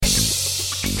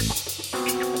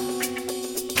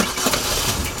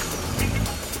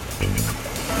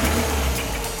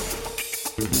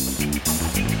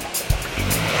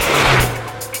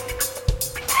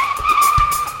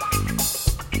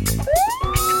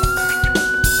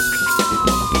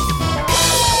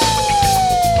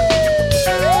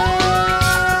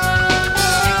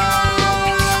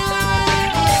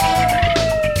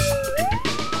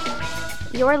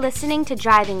You're listening to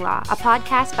Driving Law, a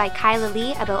podcast by Kyla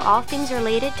Lee about all things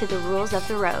related to the rules of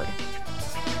the road.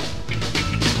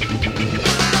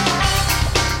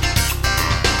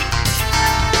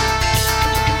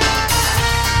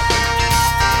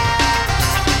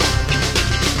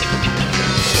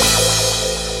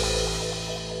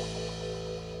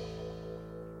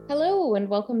 Hello, and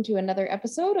welcome to another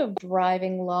episode of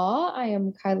Driving Law. I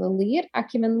am Kyla Lee at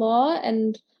Acumen Law,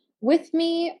 and with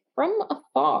me from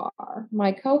afar,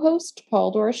 my co-host,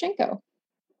 Paul Doroshenko.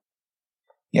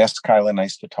 Yes, Kyla,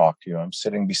 nice to talk to you. I'm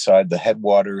sitting beside the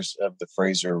headwaters of the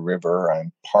Fraser River.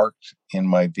 I'm parked in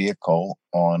my vehicle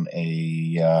on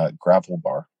a gravel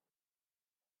bar.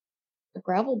 A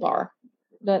gravel bar?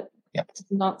 That does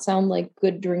not sound like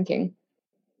good drinking.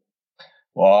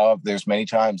 Well, there's many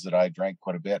times that I drank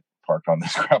quite a bit parked on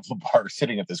this gravel bar,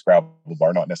 sitting at this gravel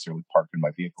bar, not necessarily parked in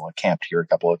my vehicle. I camped here a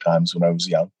couple of times when I was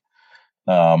young.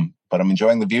 But I'm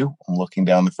enjoying the view. I'm looking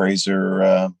down the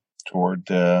Fraser toward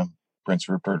Prince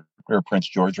Rupert or Prince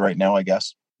George right now, I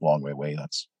guess. Long way away.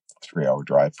 That's a 3-hour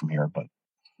drive from here. But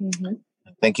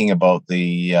thinking about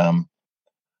the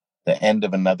end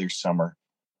of another summer.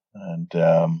 And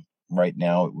right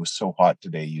now it was so hot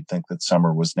today, you'd think that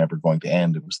summer was never going to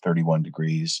end. It was 31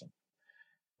 degrees,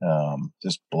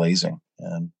 just blazing.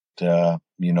 And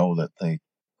you know that the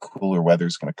cooler weather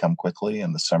is going to come quickly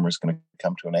and the summer is going to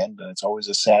come to an end. And it's always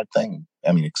a sad thing.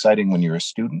 I mean, exciting when you're a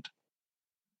student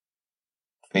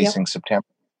facing September,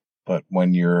 but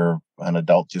when you're an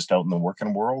adult just out in the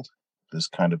working world, this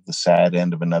kind of the sad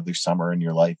end of another summer in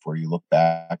your life where you look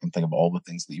back and think of all the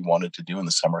things that you wanted to do in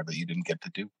the summer that you didn't get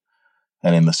to do.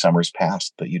 And in the summers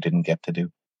past that you didn't get to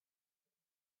do.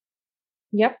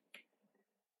 Yep.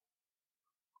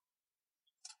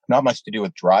 Not much to do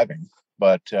with driving,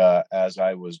 but as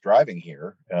I was driving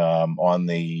here on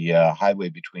the highway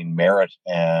between Merritt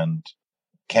and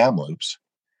Kamloops,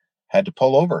 had to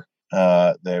pull over.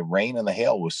 The rain and the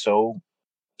hail was so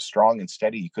strong and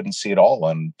steady you couldn't see it all,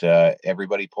 and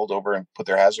everybody pulled over and put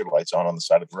their hazard lights on the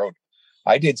side of the road.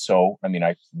 I did so. I mean,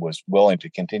 I was willing to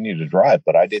continue to drive,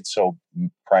 but I did so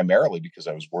primarily because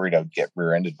I was worried I would get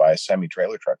rear-ended by a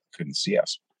semi-trailer truck that couldn't see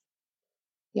us.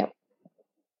 Yep.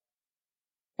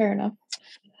 Fair enough.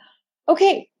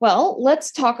 Okay, well,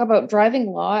 let's talk about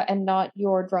driving law and not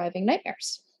your driving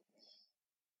nightmares.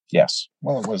 Yes.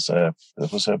 Well, it was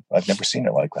I've never seen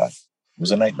it like that. It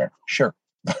was a nightmare. Sure.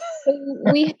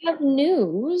 We have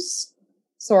news,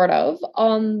 sort of,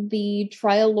 on the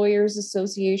Trial Lawyers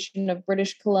Association of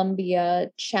British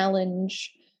Columbia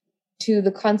challenge to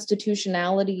the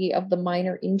constitutionality of the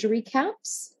minor injury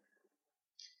caps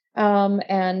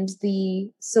and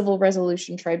the Civil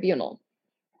Resolution Tribunal.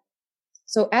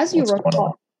 So as you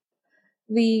recall,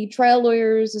 the Trial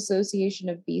Lawyers Association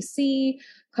of BC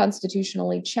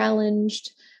constitutionally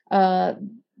challenged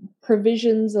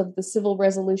provisions of the Civil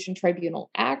Resolution Tribunal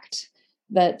Act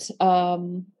that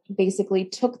basically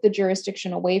took the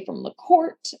jurisdiction away from the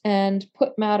court and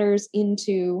put matters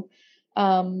into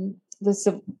the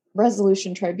Civil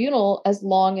Resolution Tribunal as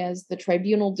long as the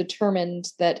tribunal determined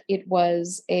that it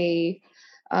was a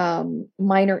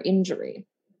minor injury.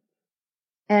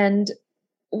 And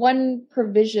one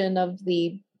provision of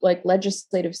the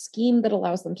legislative scheme that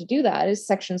allows them to do that is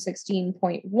Section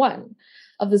 16.1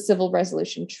 of the Civil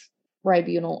Resolution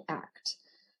Tribunal Act.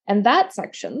 And that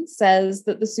section says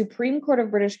that the Supreme Court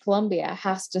of British Columbia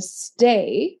has to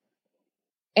stay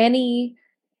any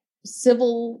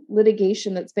civil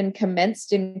litigation that's been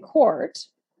commenced in court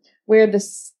where the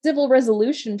Civil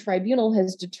Resolution Tribunal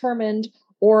has determined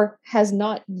or has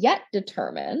not yet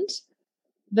determined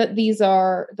that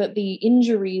the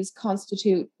injuries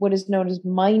constitute what is known as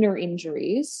minor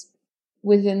injuries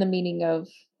within the meaning of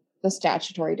the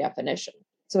statutory definition.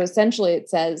 So essentially it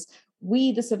says,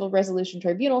 we, the Civil Resolution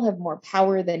Tribunal, have more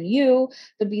power than you,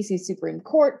 the BC Supreme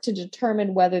Court, to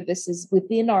determine whether this is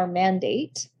within our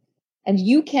mandate. And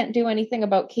you can't do anything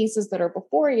about cases that are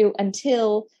before you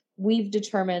until we've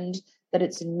determined that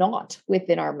it's not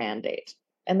within our mandate.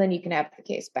 And then you can have the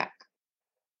case back.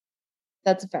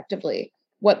 That's effectively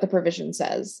what the provision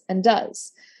says and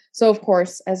does. So, of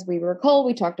course, as we recall,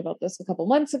 we talked about this a couple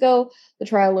months ago. The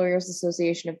Trial Lawyers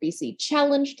Association of BC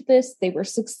challenged this. They were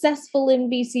successful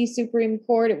in BC Supreme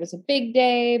Court. It was a big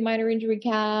day, minor injury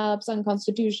caps,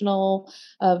 unconstitutional,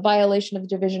 violation of the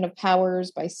division of powers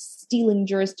by stealing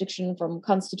jurisdiction from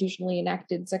constitutionally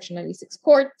enacted Section 96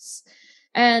 courts.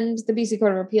 And the BC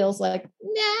Court of Appeals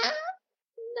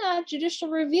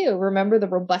judicial review. Remember the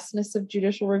robustness of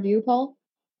judicial review, Paul?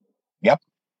 Yep.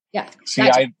 Yeah. See,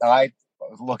 I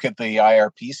look at the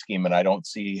IRP scheme and I don't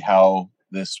see how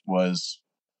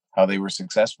they were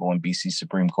successful in BC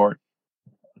Supreme Court.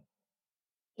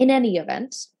 In any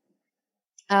event,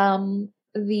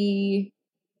 the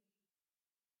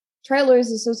Trial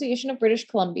Lawyers Association of British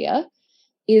Columbia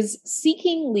is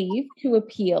seeking leave to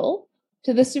appeal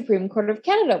to the Supreme Court of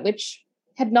Canada, which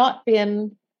had not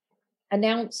been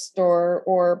announced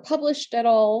or published at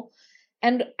all.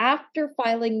 And after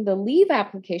filing the leave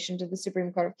application to the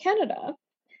Supreme Court of Canada,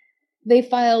 they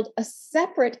filed a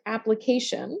separate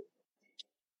application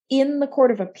in the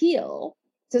Court of Appeal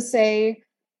to say,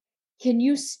 can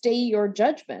you stay your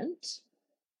judgment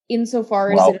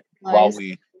insofar as it applies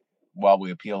while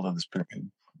we appeal to the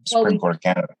Supreme Court of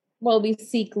Canada? Well, we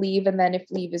seek leave, and then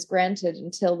if leave is granted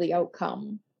until the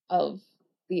outcome of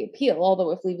the appeal,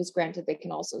 although if leave is granted, they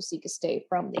can also seek a stay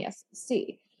from the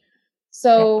SCC.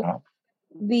 So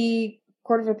the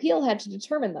Court of Appeal had to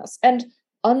determine this. And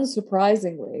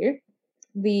unsurprisingly,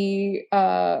 the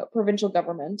provincial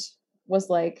government was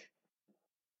like,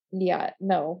 yeah,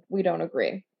 no, we don't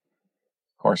agree.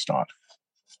 Of course not.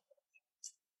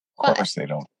 Of course they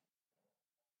don't.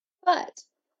 But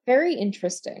very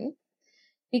interesting,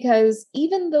 because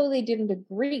even though they didn't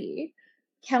agree,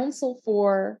 counsel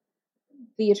for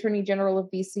the Attorney General of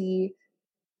BC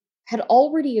had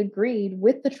already agreed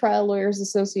with the Trial Lawyers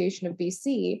Association of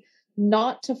BC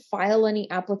not to file any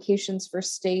applications for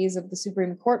stays of the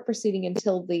Supreme Court proceeding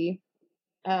until the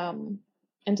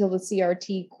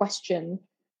CRT question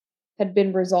had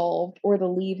been resolved or the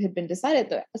leave had been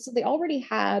decided. So they already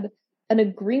had an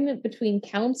agreement between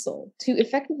counsel to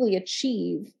effectively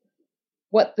achieve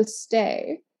what the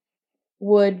stay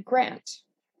would grant.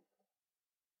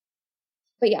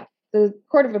 But yeah, the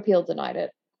Court of Appeal denied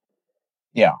it.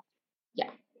 Yeah. Yeah.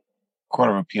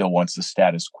 Court of Appeal wants the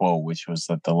status quo, which was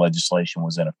that the legislation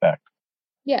was in effect.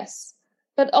 Yes.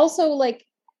 But also, like,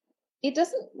 it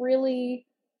doesn't really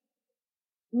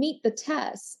meet the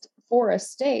test for a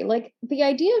stay. Like, the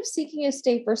idea of seeking a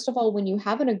stay, first of all, when you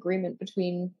have an agreement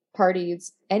between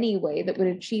parties anyway that would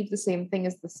achieve the same thing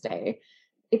as the stay,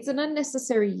 it's an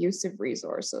unnecessary use of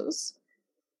resources.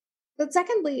 But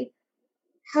secondly,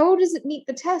 how does it meet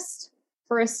the test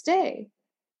for a stay?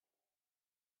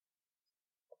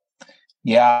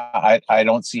 Yeah, I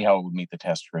don't see how it would meet the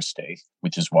test for a stay,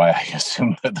 which is why I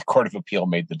assume that the Court of Appeal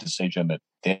made the decision that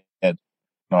it did.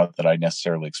 Not that I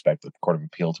necessarily expect the Court of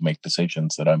Appeal to make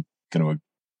decisions that I'm going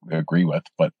to agree with,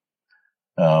 but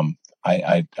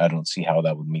I don't see how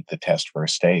that would meet the test for a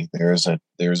stay. There's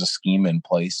a scheme in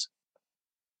place.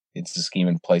 It's a scheme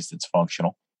in place that's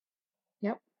functional.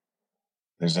 Yep.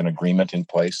 There's an agreement in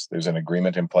place. There's an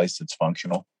agreement in place that's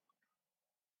functional.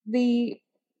 Show me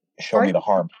the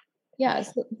harm.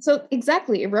 Yes. So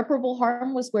exactly, irreparable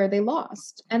harm was where they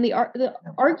lost, and the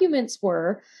arguments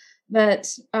were that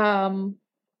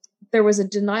there was a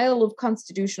denial of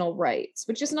constitutional rights,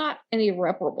 which is not an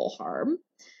irreparable harm.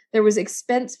 There was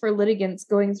expense for litigants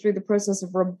going through the process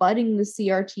of rebutting the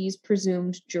CRT's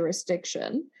presumed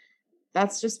jurisdiction.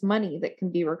 That's just money that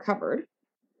can be recovered.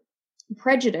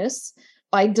 Prejudice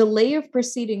by delay of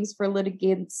proceedings for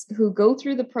litigants who go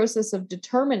through the process of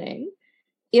determining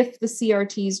if the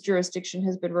CRT's jurisdiction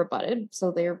has been rebutted,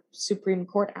 so their Supreme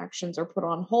Court actions are put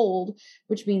on hold,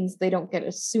 which means they don't get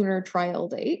a sooner trial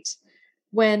date,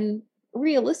 when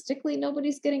realistically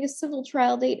nobody's getting a civil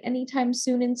trial date anytime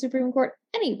soon in Supreme Court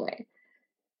anyway.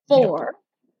 4,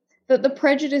 that the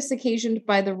prejudice occasioned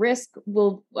by the risk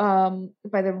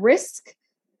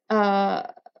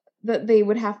that they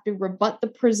would have to rebut the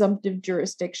presumptive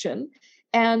jurisdiction,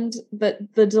 and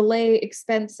that the delay,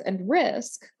 expense, and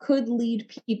risk could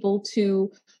lead people to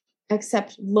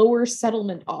accept lower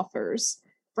settlement offers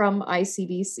from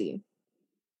ICBC.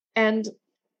 And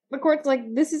the court's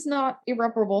like, this is not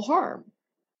irreparable harm.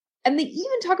 And they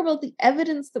even talk about the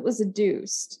evidence that was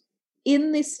adduced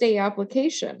in the stay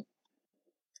application.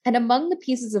 And among the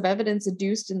pieces of evidence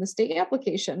adduced in the stay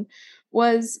application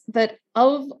was that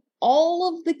of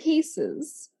all of the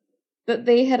cases that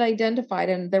they had identified,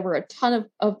 and there were a ton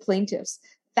of plaintiffs,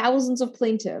 thousands of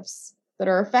plaintiffs that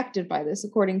are affected by this,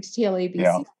 according to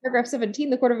TLABC. Paragraph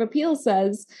 17, the Court of Appeal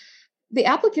says, the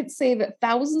applicants say that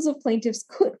thousands of plaintiffs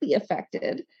could be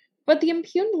affected, but the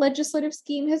impugned legislative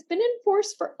scheme has been in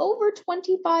force for over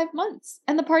 25 months,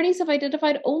 and the parties have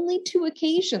identified only 2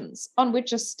 occasions on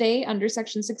which a stay under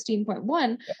Section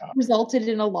 16.1 resulted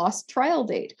in a lost trial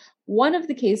date. One of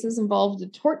the cases involved a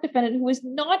tort defendant who was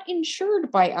not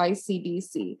insured by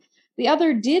ICBC. The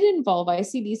other did involve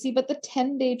ICBC, but the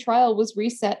 10-day trial was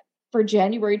reset for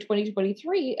January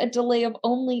 2023, a delay of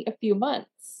only a few months.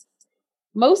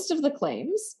 Most of the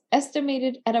claims,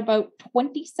 estimated at about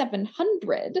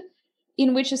 2,700,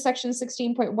 in which a Section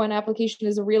 16.1 application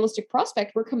is a realistic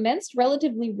prospect were commenced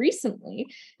relatively recently,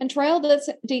 and trial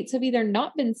dates have either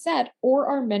not been set or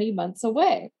are many months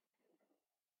away.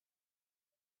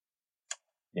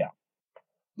 Yeah.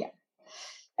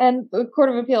 And the Court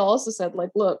of Appeal also said,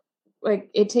 like, look,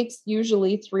 like it takes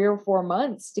usually 3 or 4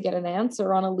 months to get an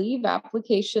answer on a leave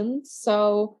application.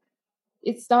 So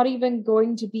it's not even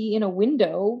going to be in a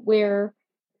window where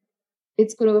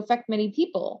it's going to affect many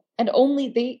people. And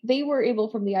only they were able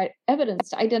from the evidence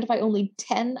to identify only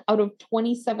 10 out of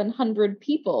 2,700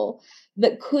 people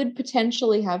that could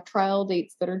potentially have trial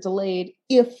dates that are delayed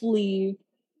if leave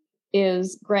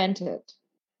is granted.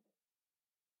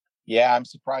 Yeah, I'm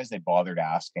surprised they bothered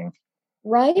asking.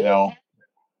 Right? You know,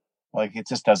 like it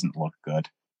just doesn't look good.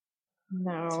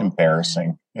 No. It's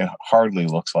embarrassing. It hardly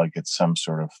looks like it's some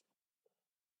sort of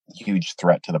huge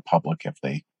threat to the public if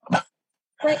they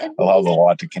allow the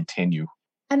law to continue.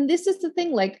 And this is the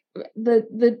thing, like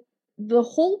the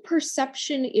whole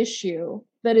perception issue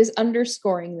that is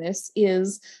underscoring this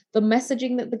is the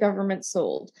messaging that the government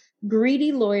sold.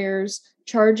 Greedy lawyers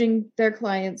charging their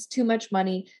clients too much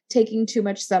money, taking too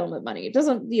much settlement money. It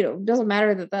doesn't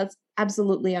matter that that's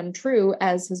absolutely untrue,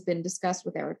 as has been discussed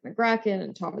with Eric McGracken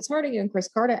and Thomas Harding and Chris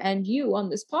Carta and you on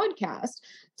this podcast.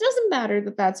 It doesn't matter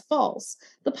that that's false.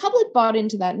 The public bought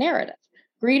into that narrative.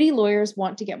 Greedy lawyers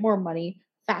want to get more money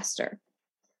faster.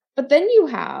 But then you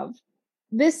have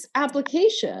this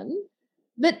application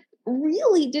that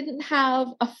really didn't have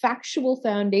a factual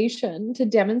foundation to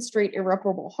demonstrate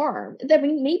irreparable harm. I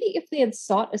mean, maybe if they had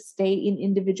sought a stay in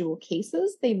individual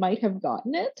cases, they might have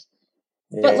gotten it.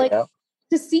 Yeah. But like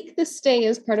to seek the stay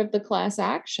as part of the class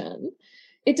action,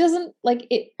 it doesn't like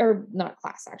it, or not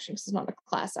class action, because it's not a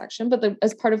class action, but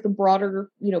as part of the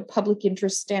broader, public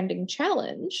interest standing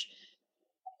challenge,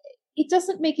 it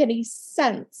doesn't make any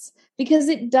sense, because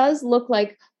it does look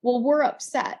like, well, we're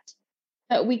upset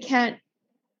that we can't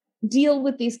deal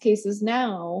with these cases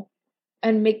now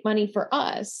and make money for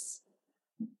us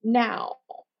now.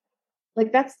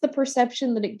 Like, that's the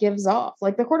perception that it gives off.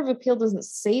 Like, the Court of Appeal doesn't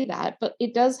say that, but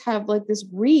it does have like this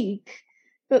reek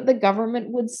that the government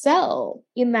would sell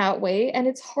in that way. And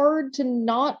it's hard to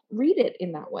not read it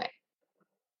in that way.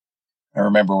 I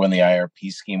remember when the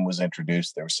IRP scheme was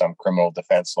introduced, there were some criminal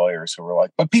defense lawyers who were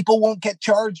like, but people won't get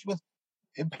charged with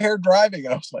impaired driving.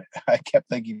 And I kept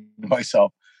thinking to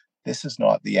myself, this is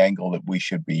not the angle that we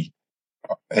should be,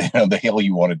 the hill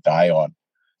you want to die on.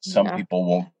 Some people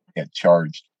won't get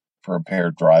charged for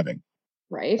impaired driving.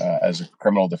 Right. As a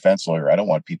criminal defense lawyer, I don't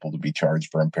want people to be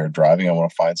charged for impaired driving. I want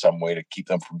to find some way to keep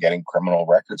them from getting criminal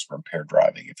records for impaired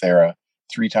driving. If they're a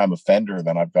 3-time offender,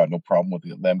 then I've got no problem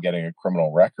with them getting a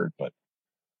criminal record. But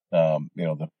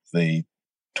the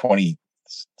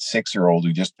 26-year-old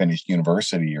who just finished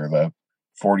university, or the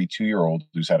 42-year-old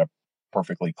who's had a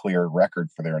perfectly clear record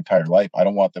for their entire life, I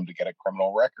don't want them to get a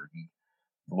criminal record. And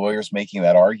the lawyers making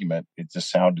that argument, it just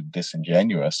sounded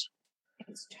disingenuous.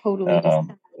 It's totally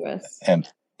disingenuous.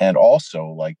 And also,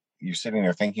 like, you're sitting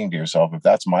there thinking to yourself, if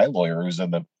that's my lawyer who's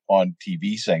on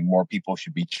TV saying more people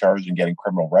should be charged and getting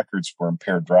criminal records for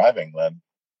impaired driving, then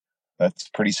that's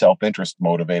pretty self-interest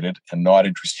motivated and not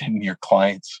interested in your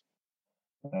client's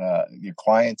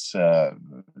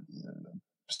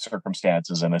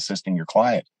circumstances and assisting your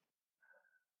client.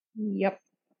 Yep.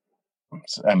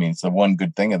 I mean, it's the one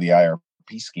good thing of the IRP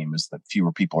scheme is that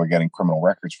fewer people are getting criminal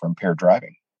records for impaired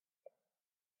driving.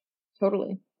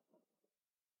 Totally.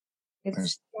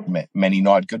 There's many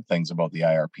not good things about the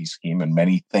IRP scheme, and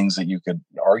many things that you could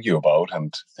argue about,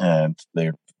 and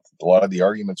a lot of the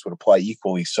arguments would apply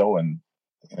equally so. And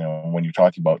when you're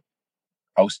talking about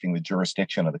ousting the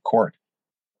jurisdiction of the court,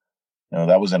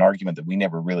 that was an argument that we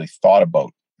never really thought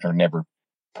about or never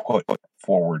put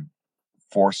forward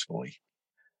forcefully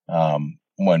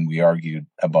when we argued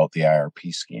about the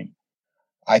IRP scheme.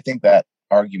 I think that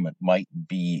argument might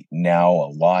be now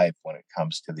alive when it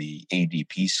comes to the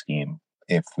ADP scheme,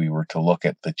 if we were to look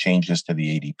at the changes to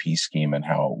the ADP scheme and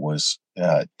how it was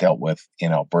dealt with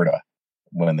in Alberta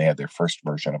when they had their first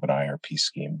version of an IRP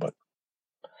scheme. But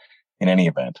in any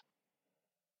event,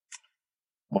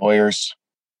 lawyers,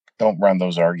 don't run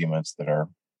those arguments that are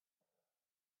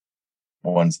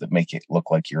ones that make it look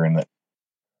like you're in it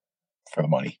for the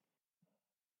money.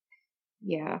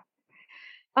 Yeah.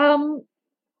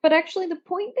 But actually, the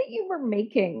point that you were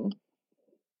making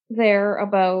there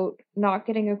about not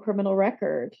getting a criminal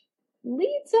record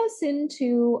leads us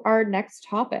into our next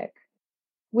topic,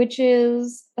 which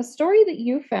is a story that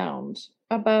you found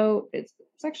about, it's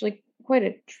actually quite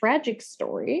a tragic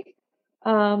story,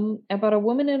 about a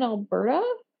woman in Alberta,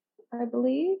 I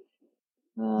believe.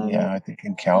 I think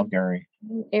in Calgary.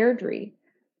 Airdrie.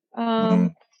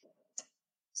 Um,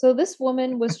 so this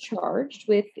woman was charged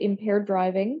with impaired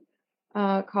driving,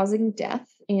 causing death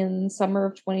in summer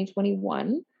of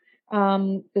 2021.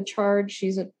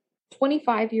 She's a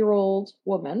 25-year-old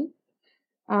woman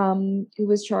who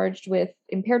was charged with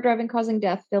impaired driving causing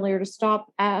death, failure to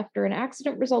stop after an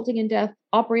accident resulting in death,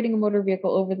 operating a motor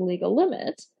vehicle over the legal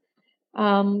limit,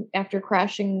 after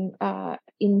crashing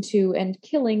into and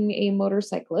killing a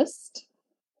motorcyclist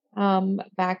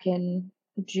back in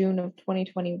June of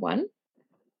 2021.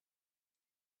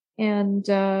 And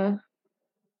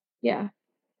yeah,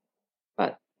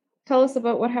 but tell us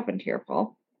about what happened here,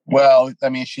 Paul. Well, I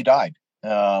mean, she died.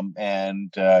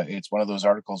 And it's one of those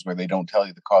articles where they don't tell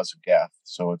you the cause of death.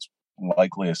 So it's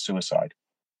likely a suicide.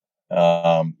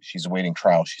 She's awaiting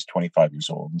trial. She's 25 years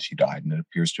old and she died, and it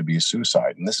appears to be a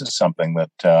suicide. And this is something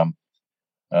that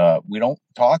we don't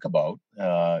talk about.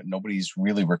 Nobody's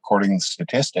really recording the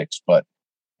statistics, but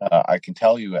I can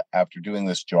tell you after doing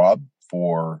this job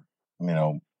for,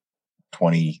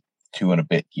 22 and a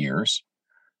bit years,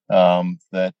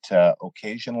 that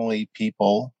occasionally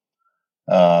people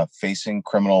facing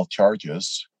criminal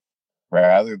charges,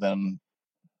 rather than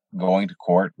going to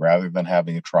court, rather than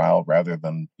having a trial, rather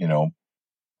than,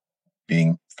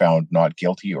 being found not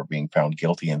guilty or being found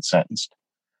guilty and sentenced,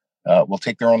 will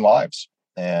take their own lives.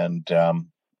 And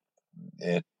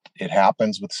it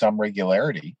happens with some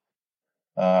regularity.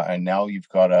 And now you've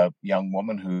got a young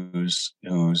woman who's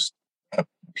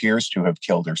appears to have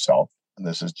killed herself. And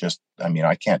this is just,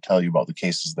 I can't tell you about the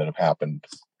cases that have happened,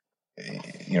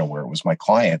 where it was my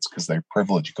clients, because their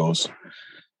privilege goes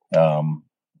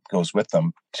with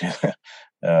them to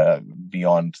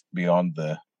beyond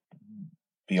their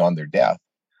death.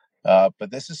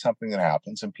 But this is something that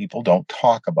happens and people don't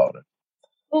talk about it.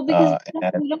 Well, because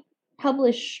we don't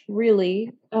publish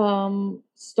really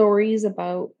stories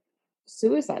about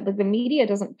suicide. Like the media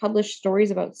doesn't publish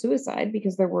stories about suicide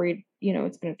because they're worried,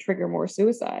 it's going to trigger more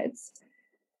suicides.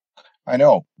 I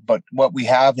know, but what we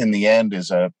have in the end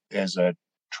is a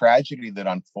tragedy that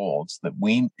unfolds that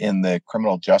we in the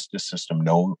criminal justice system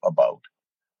know about,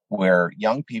 where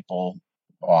young people,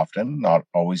 often, not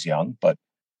always young, but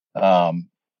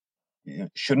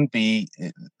shouldn't be,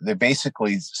 they're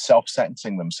basically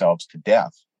self-sentencing themselves to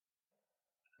death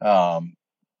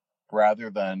rather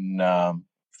than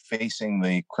facing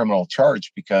the criminal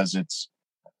charge, because it's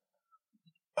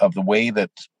of the way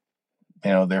that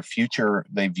their future,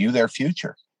 they view their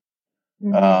future.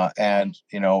 And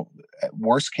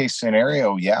worst case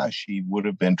scenario, she would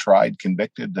have been tried,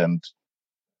 convicted, and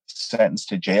sentenced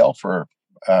to jail for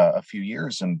a few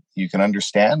years. And you can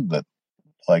understand that,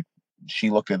 like,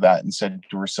 she looked at that and said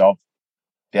to herself,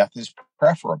 death is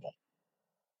preferable.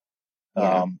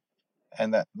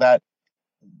 And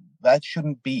that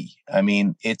shouldn't be.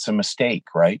 It's a mistake,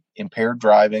 right? Impaired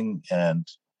driving and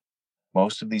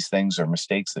most of these things are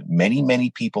mistakes that many,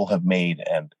 many people have made.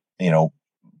 And,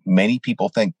 many people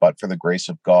think, but for the grace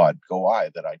of God, go I,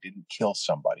 that I didn't kill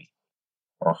somebody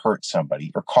or hurt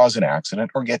somebody or cause an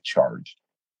accident or get charged.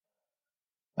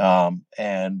 The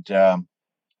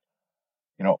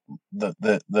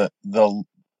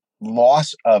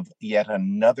loss of yet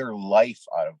another life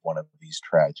out of one of these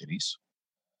tragedies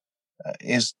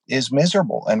is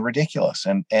miserable and ridiculous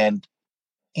and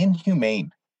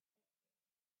inhumane.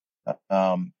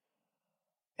 And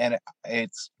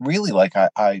it's really like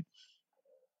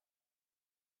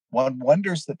one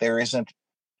wonders that there isn't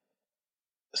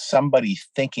somebody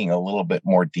thinking a little bit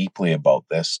more deeply about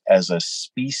this as a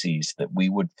species, that we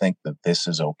would think that this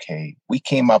is okay. We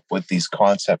came up with these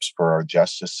concepts for our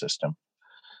justice system,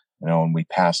 and we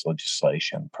pass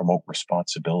legislation, promote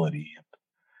responsibility,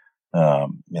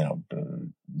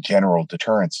 general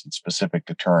deterrence and specific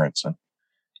deterrence. And,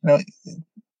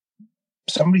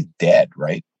 somebody's dead,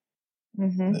 right?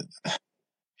 Mm-hmm.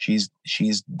 She's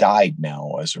died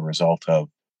now as a result of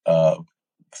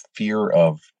fear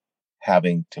of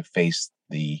having to face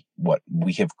what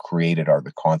we have created are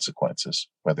the consequences,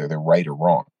 whether they're right or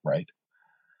wrong, right?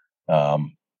 Of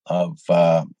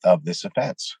this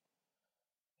offense.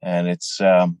 And it's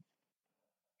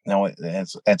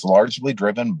largely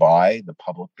driven by the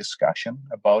public discussion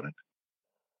about it.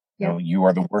 Yeah. You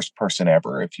are the worst person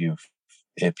ever if you've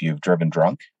driven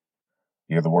drunk.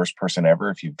 You're the worst person ever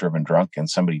if you've driven drunk and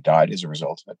somebody died as a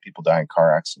result of it. People die in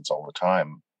car accidents all the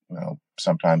time.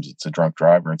 Sometimes it's a drunk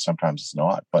driver and sometimes it's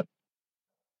not. But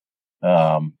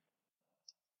the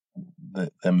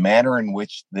manner in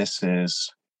which this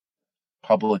is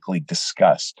publicly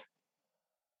discussed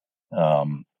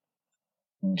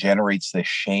generates this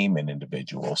shame in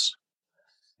individuals,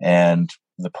 and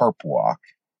the perp walk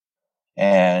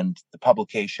and the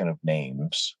publication of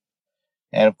names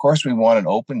And of course, we want an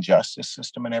open justice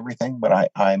system and everything. But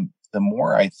I'm the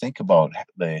more I think about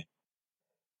the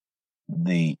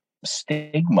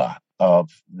stigma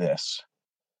of this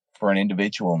for an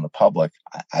individual in the public,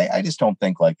 I just don't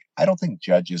think I don't think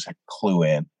judges clue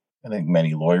in. I think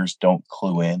many lawyers don't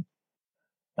clue in.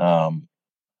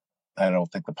 I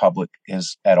don't think the public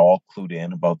is at all clued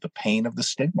in about the pain of the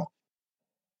stigma.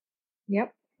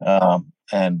 Yep.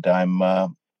 And I'm,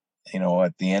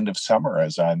 at the end of summer,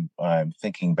 as I'm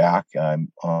thinking back,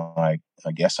 I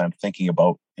guess I'm thinking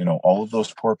about, all of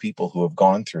those poor people who have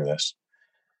gone through this.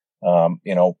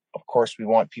 Of course, we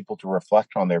want people to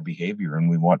reflect on their behavior, and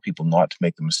we want people not to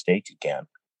make the mistake again.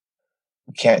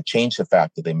 We can't change the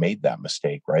fact that they made that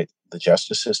mistake, right? The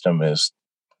justice system is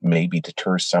maybe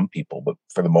deters some people, but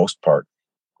for the most part,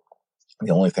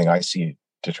 the only thing I see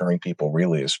deterring people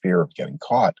really is fear of getting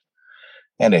caught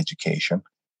and education.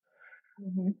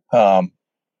 Mm-hmm.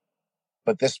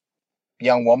 But this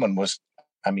young woman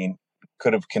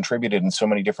could have contributed in so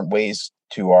many different ways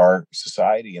to our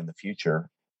society in the future.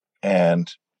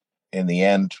 And in the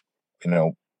end,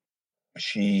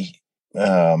 she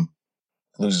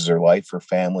loses her life. Her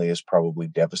family is probably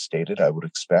devastated, I would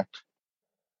expect.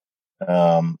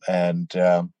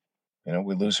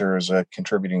 We lose her as a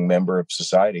contributing member of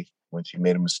society when she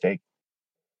made a mistake.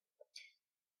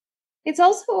 It's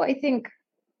also, I think,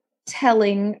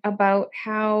 telling about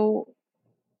how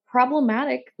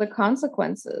problematic the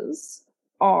consequences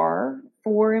are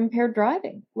for impaired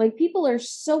driving. Like, people are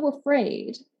so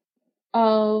afraid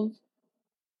of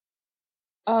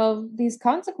these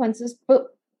consequences, but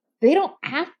they don't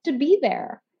have to be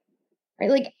there, right?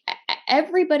 Like,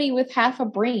 everybody with half a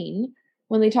brain,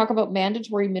 when they talk about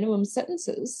mandatory minimum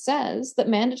sentences, says that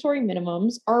mandatory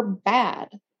minimums are bad.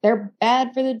 They're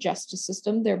bad for the justice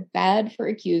system. They're bad for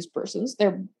accused persons.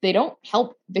 They don't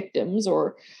help victims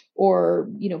or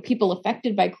people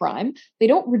affected by crime. They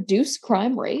don't reduce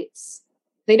crime rates.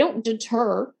 They don't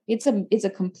deter. It's a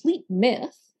complete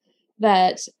myth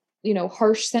that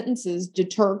harsh sentences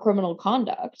deter criminal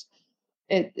conduct.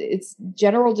 It's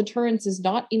general deterrence is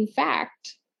not, in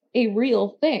fact, a real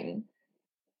thing.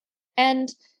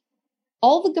 And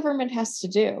all the government has to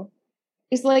do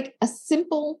is like a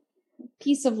simple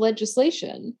piece of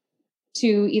legislation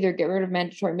to either get rid of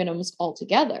mandatory minimums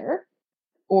altogether,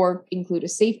 or include a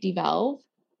safety valve,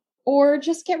 or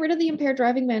just get rid of the impaired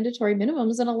driving mandatory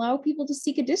minimums and allow people to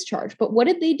seek a discharge. But what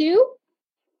did they do?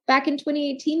 Back in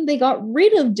 2018, they got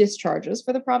rid of discharges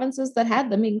for the provinces that had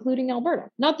them, including Alberta.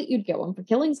 Not that you'd get one for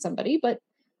killing somebody, but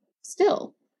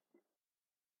still.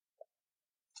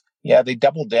 Yeah, they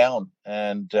doubled down,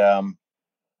 and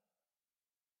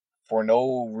for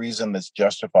no reason that's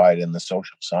justified in the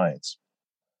social science.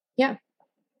 Yeah.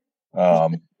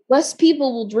 Less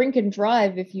people will drink and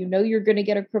drive if you know you're going to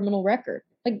get a criminal record.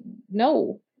 Like,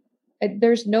 no.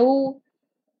 There's no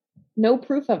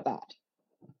proof of that.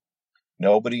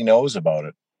 Nobody knows about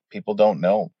it. People don't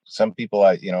know. Some people,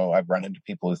 I've run into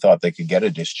people who thought they could get a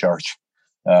discharge.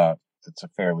 It's a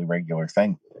fairly regular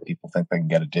thing. People think they can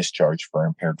get a discharge for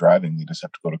impaired driving. You just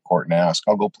have to go to court and ask,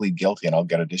 I'll go plead guilty and I'll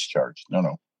get a discharge.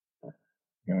 No.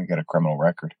 You're going to get a criminal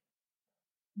record.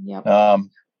 Yep.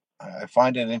 I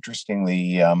find it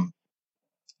interestingly,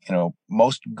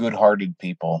 most good-hearted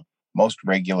people, most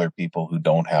regular people who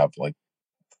don't have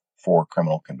 4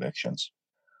 criminal convictions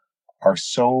are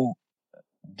so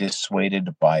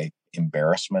dissuaded by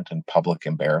embarrassment and public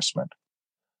embarrassment,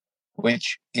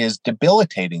 which is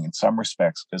debilitating in some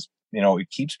respects because, it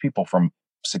keeps people from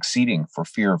succeeding for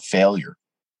fear of failure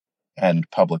and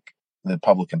the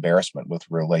public embarrassment with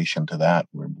relation to that,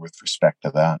 with respect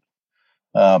to that.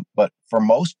 But for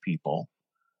most people,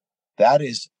 that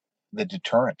is the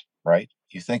deterrent, right?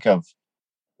 You think of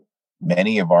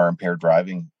many of our impaired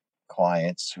driving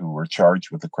clients who were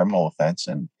charged with a criminal offense,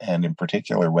 and in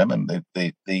particular women,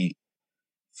 the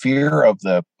fear of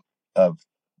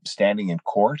standing in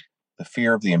court, the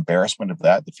fear of the embarrassment of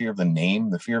that, the fear of the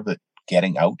name, the fear of it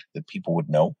getting out, that people would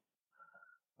know,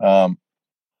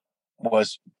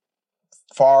 was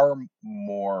far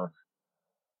more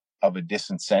of a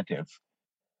disincentive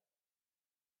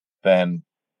than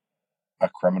a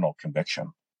criminal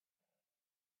conviction.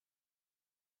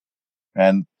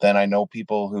 And then I know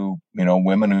people who,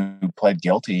 women who pled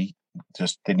guilty,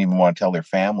 just didn't even want to tell their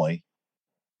family,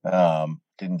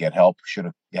 didn't get help, should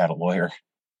have had a lawyer.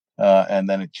 And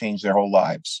then it changed their whole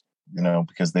lives,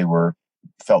 because they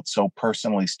felt so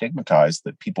personally stigmatized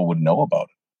that people would know about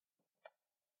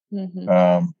it. Mm-hmm.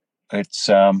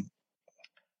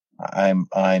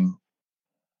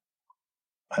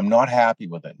 I'm not happy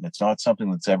with it. And it's not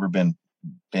something that's ever been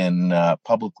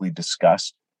publicly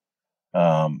discussed.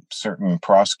 Certain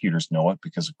prosecutors know it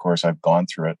because, of course, I've gone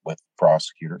through it with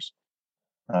prosecutors.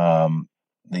 And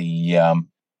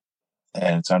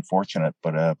it's unfortunate,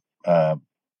 but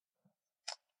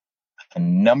a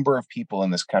number of people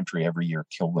in this country every year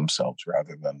kill themselves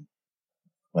rather than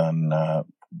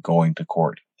going to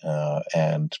court.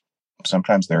 And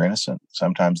sometimes they're innocent.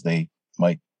 Sometimes they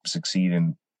might succeed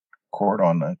in court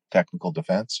on a technical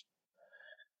defense.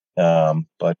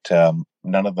 But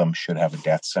none of them should have a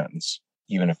death sentence,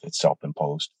 even if it's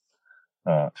self-imposed.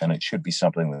 And it should be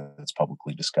something that's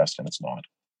publicly discussed, and it's not.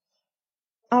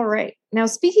 All right. Now,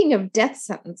 speaking of death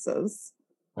sentences,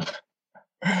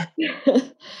 Gotta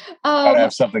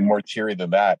have something more cheery than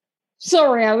that.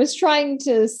 Sorry, I was trying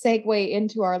to segue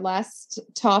into our last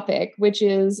topic, which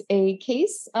is a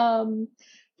case from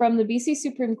the BC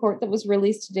Supreme Court that was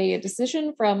released today, a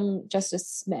decision from Justice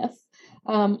Smith.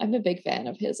 I'm a big fan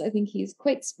of his. I think he's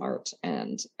quite smart,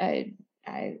 and I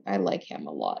like him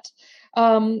a lot.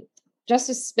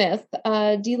 Justice Smith,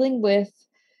 dealing with,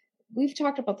 we've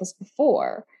talked about this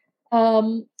before,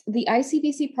 the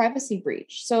ICBC privacy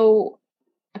breach. So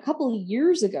a couple of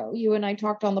years ago, you and I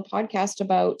talked on the podcast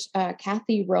about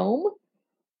Kathy Rome.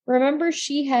 Remember,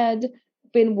 she had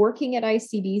been working at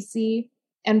ICBC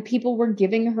and people were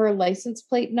giving her license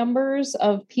plate numbers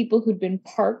of people who'd been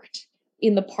parked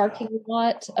in the parking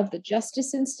lot of the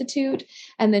Justice Institute.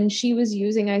 And then she was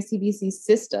using ICBC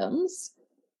systems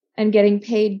and getting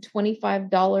paid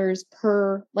 $25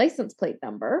 per license plate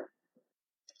number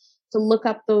to look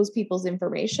up those people's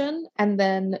information. And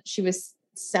then she was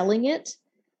selling it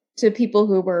to people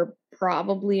who were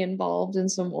probably involved in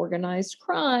some organized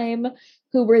crime,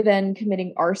 who were then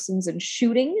committing arsons and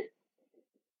shooting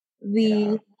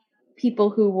the people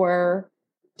who were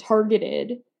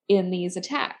targeted in these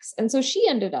attacks. And so she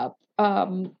ended up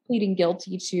pleading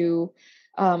guilty to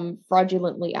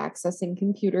fraudulently accessing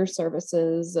computer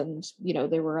services, and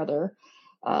there were other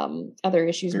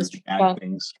issues. Mr. Chung,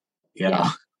 things.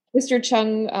 Yeah. Mr.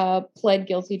 Chung pled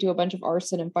guilty to a bunch of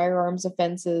arson and firearms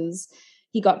offenses.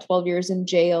 He got 12 years in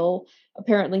jail.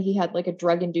 Apparently, he had like a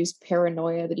drug-induced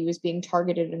paranoia that he was being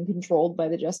targeted and controlled by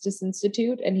the Justice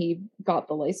Institute, and he got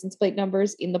the license plate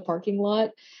numbers in the parking lot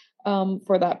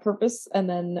for that purpose. And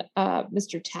then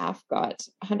Mr. Taff got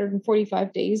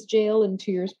 145 days jail and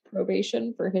 2 years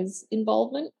probation for his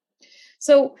involvement.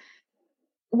 So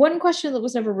one question that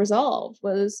was never resolved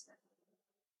was,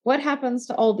 what happens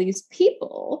to all these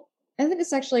people? I think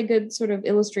it's actually a good sort of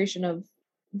illustration of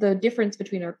the difference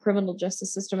between our criminal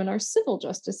justice system and our civil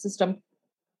justice system.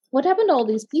 What happened to all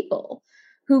these people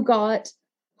who got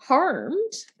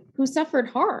harmed, who suffered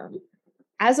harm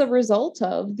as a result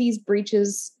of these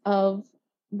breaches of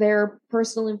their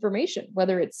personal information,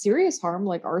 whether it's serious harm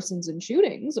like arsons and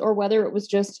shootings, or whether it was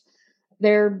just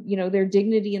their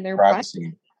dignity and their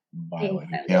privacy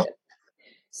violated. Yeah.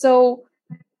 So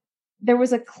there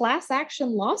was a class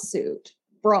action lawsuit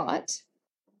brought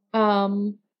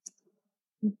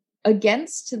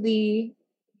against the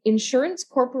Insurance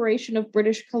Corporation of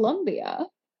British Columbia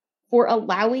for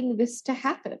allowing this to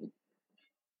happen.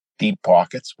 Deep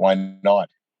pockets, why not?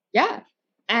 Yeah.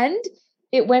 And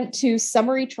it went to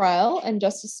summary trial, and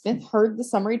Justice Smith heard the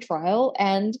summary trial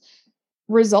and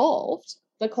resolved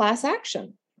the class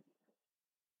action.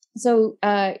 So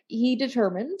he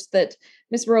determined that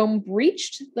Ms. Rome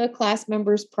breached the class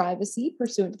members' privacy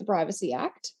pursuant to the Privacy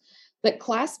Act, that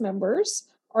class members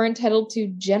are entitled to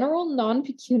general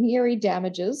non-pecuniary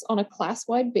damages on a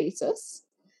class-wide basis,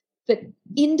 that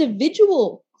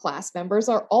individual class members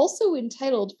are also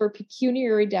entitled for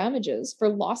pecuniary damages for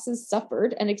losses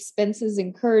suffered and expenses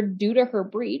incurred due to her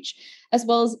breach, as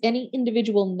well as any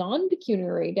individual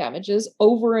non-pecuniary damages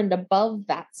over and above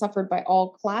that suffered by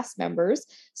all class members,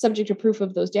 subject to proof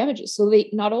of those damages. So they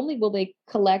not only will they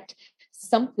collect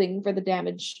something for the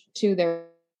damage to their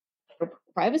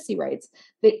privacy rights,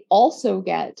 they also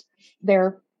get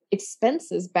their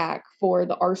expenses back for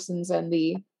the arsons and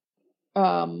the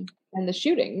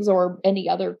shootings or any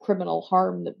other criminal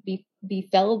harm that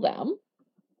befell them.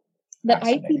 That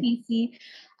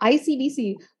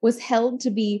ICBC was held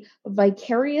to be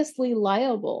vicariously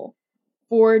liable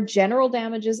for general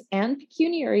damages and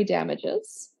pecuniary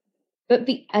damages, that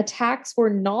the attacks were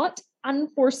not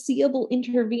unforeseeable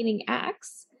intervening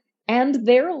acts, and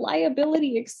their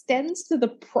liability extends to the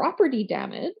property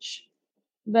damage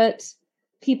that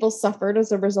people suffered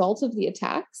as a result of the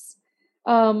attacks.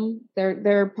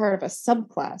 They're part of a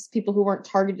subclass, people who weren't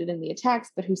targeted in the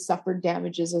attacks, but who suffered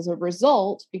damages as a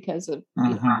result because of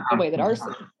the way that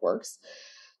arson works.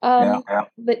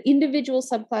 The individual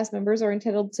subclass members are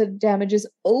entitled to damages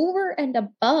over and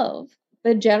above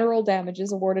the general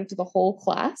damages awarded to the whole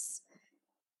class.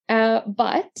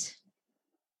 But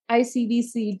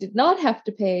ICBC did not have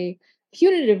to pay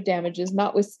punitive damages,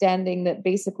 notwithstanding that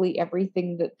basically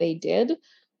everything that they did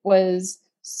was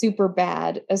super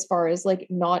bad as far as like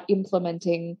not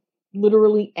implementing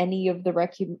literally any of the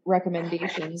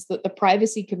recommendations that the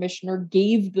privacy commissioner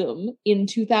gave them in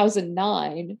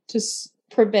 2009 to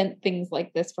prevent things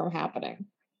like this from happening.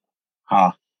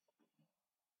 Huh.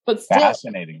 But still,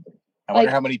 fascinating. I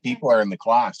wonder how many people are in the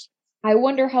class. I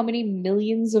wonder how many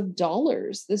millions of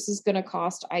dollars this is going to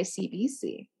cost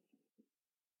ICBC.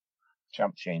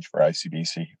 Chump change for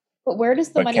ICBC. But where does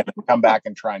the money come back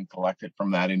and try and collect it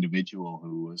from that individual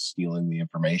who was stealing the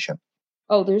information?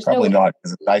 Oh, there's probably not,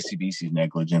 because it's ICBC's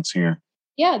negligence here.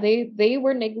 Yeah, they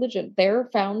were negligent. They're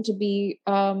found to be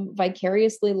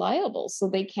vicariously liable, so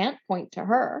they can't point to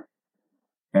her.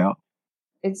 Yeah,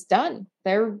 it's done.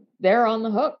 They're on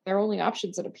the hook. Their only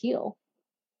option's an appeal.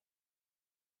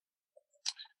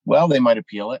 Well, they might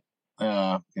appeal it.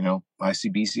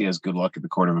 ICBC has good luck at the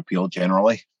Court of Appeal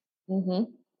generally. Mm-hmm.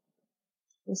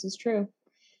 This is true.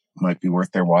 Might be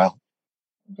worth their while.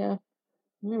 Yeah.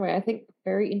 Anyway, I think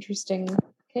very interesting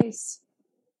case.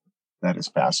 That is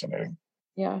fascinating.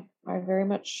 Yeah, I very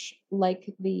much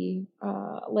like the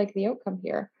outcome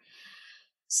here.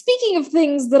 Speaking of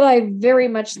things that I very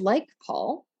much like,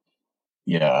 Paul.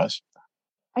 Yes.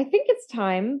 I think it's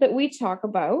time that we talk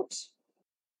about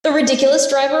the ridiculous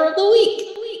driver of the week.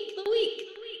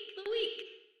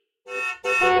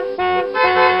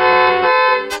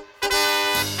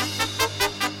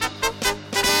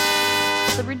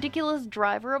 The ridiculous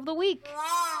driver of the week.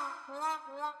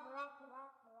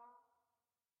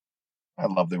 I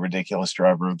love the ridiculous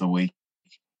driver of the week.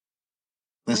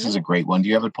 This is a great one. Do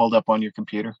you have it pulled up on your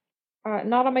computer?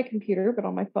 Not on my computer, but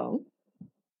on my phone.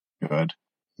 Good.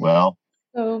 Well,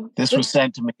 so this was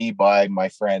sent to me by my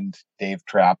friend Dave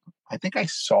Trapp. I think I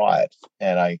saw it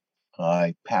and I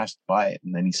passed by it,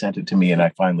 and then he sent it to me and I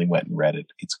finally went and read it.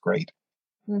 It's great.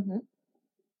 Mm-hmm.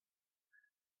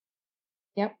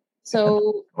 Yep.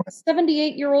 So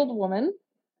 78-year-old woman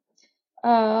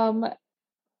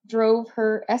drove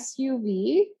her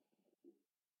SUV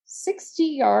 60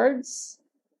 yards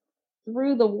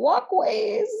through the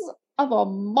walkways of a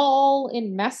mall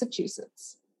in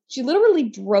Massachusetts. She literally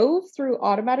drove through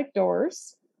automatic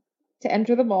doors to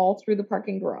enter the mall through the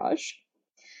parking garage,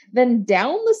 then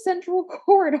down the central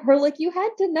corridor. Like, you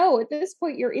had to know at this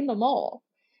point you're in the mall.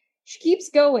 She keeps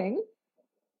going.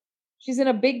 She's in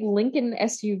a big Lincoln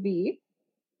SUV.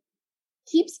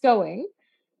 Keeps going.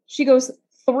 She goes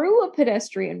through a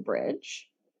pedestrian bridge,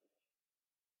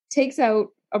 takes out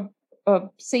a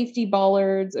safety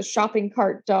bollards, a shopping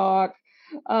cart dock.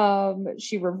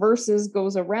 She reverses,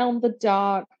 goes around the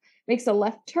dock, makes a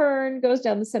left turn, goes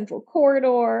down the central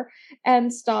corridor,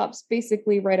 and stops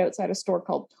basically right outside a store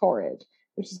called Torrid,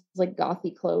 which is like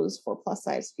gothy clothes for plus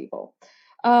size people.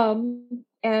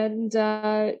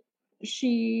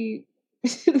 She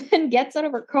then gets out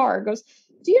of her car and goes,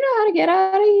 "Do you know how to get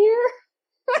out of here?"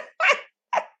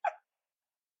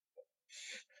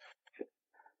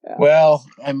 Yeah. Well,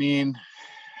 I mean,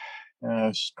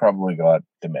 she's probably got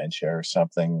dementia or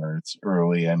something, or it's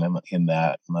early and in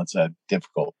that, and that's a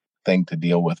difficult thing to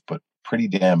deal with, but pretty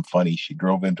damn funny. She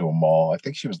drove into a mall. I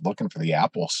think she was looking for the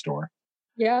Apple store.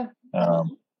 Yeah.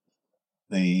 And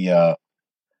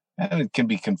it can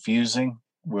be confusing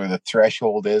where the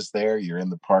threshold is there. You're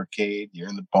in the parkade, you're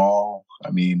in the mall.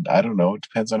 I mean, I don't know. It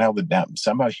depends on how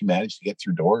somehow she managed to get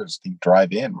through doors to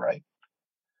drive in, right?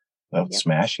 Without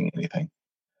smashing anything.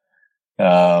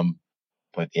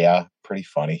 But yeah, pretty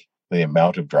funny. The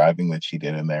amount of driving that she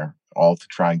did in there, all to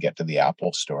try and get to the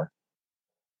Apple store.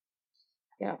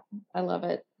 Yeah, I love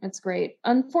it. It's great.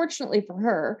 Unfortunately for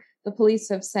her, the police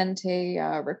have sent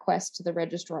a request to the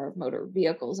Registrar of Motor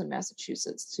Vehicles in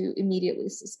Massachusetts to immediately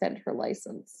suspend her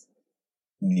license.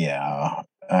 Yeah,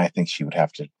 I think she would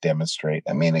have to demonstrate.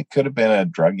 I mean, it could have been a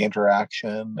drug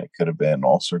interaction. It could have been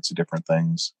all sorts of different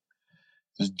things.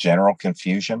 Just general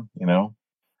confusion, you know.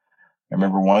 I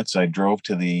remember once I drove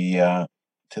to the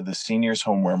seniors'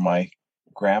 home where my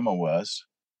grandma was,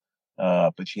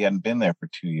 but she hadn't been there for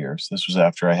 2 years. This was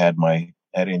after I had my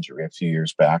head injury a few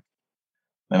years back.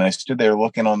 And I stood there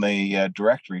looking on the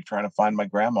directory, trying to find my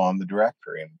grandma on the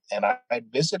directory. And I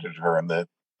visited her in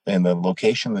the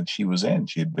location that she was in.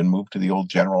 She had been moved to the old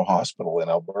General Hospital in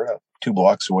Alberta, 2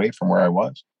 blocks away from where I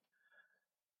was.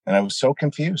 And I was so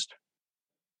confused.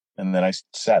 And then I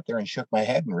sat there and shook my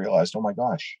head and realized, oh my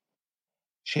gosh,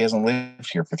 she hasn't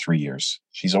lived here for 3 years.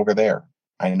 She's over there.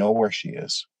 I know where she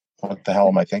is. What the hell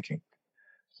am I thinking?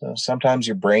 So sometimes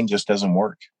your brain just doesn't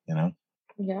work, you know?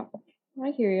 Yeah,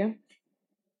 I hear you.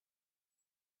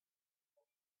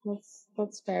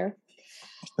 That's fair.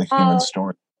 The human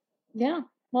story. Yeah.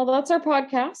 Well, that's our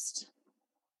podcast.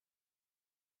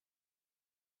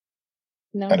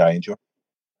 No. And I enjoyed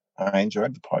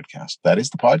the podcast. That is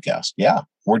the podcast. Yeah,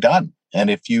 we're done. And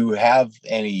if you have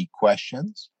any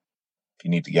questions, if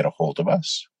you need to get a hold of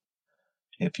us,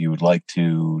 if you would like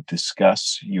to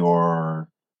discuss your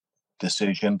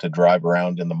decision to drive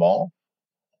around in the mall,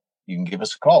 you can give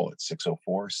us a call at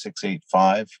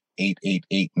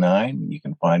 604-685-8889. You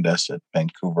can find us at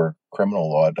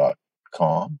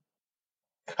vancouvercriminallaw.com.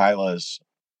 Kyla's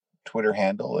Twitter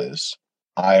handle is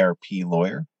IRP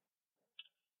Lawyer.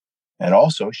 And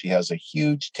also, she has a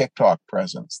huge TikTok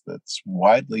presence that's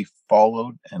widely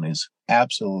followed and is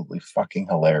absolutely fucking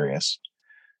hilarious.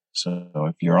 So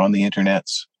if you're on the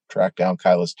internets, track down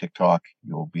Kyla's TikTok.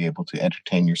 You'll be able to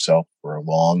entertain yourself for a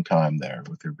long time there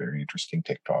with her very interesting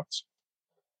TikToks.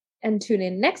 And tune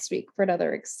in next week for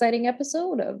another exciting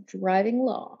episode of Driving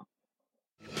Law.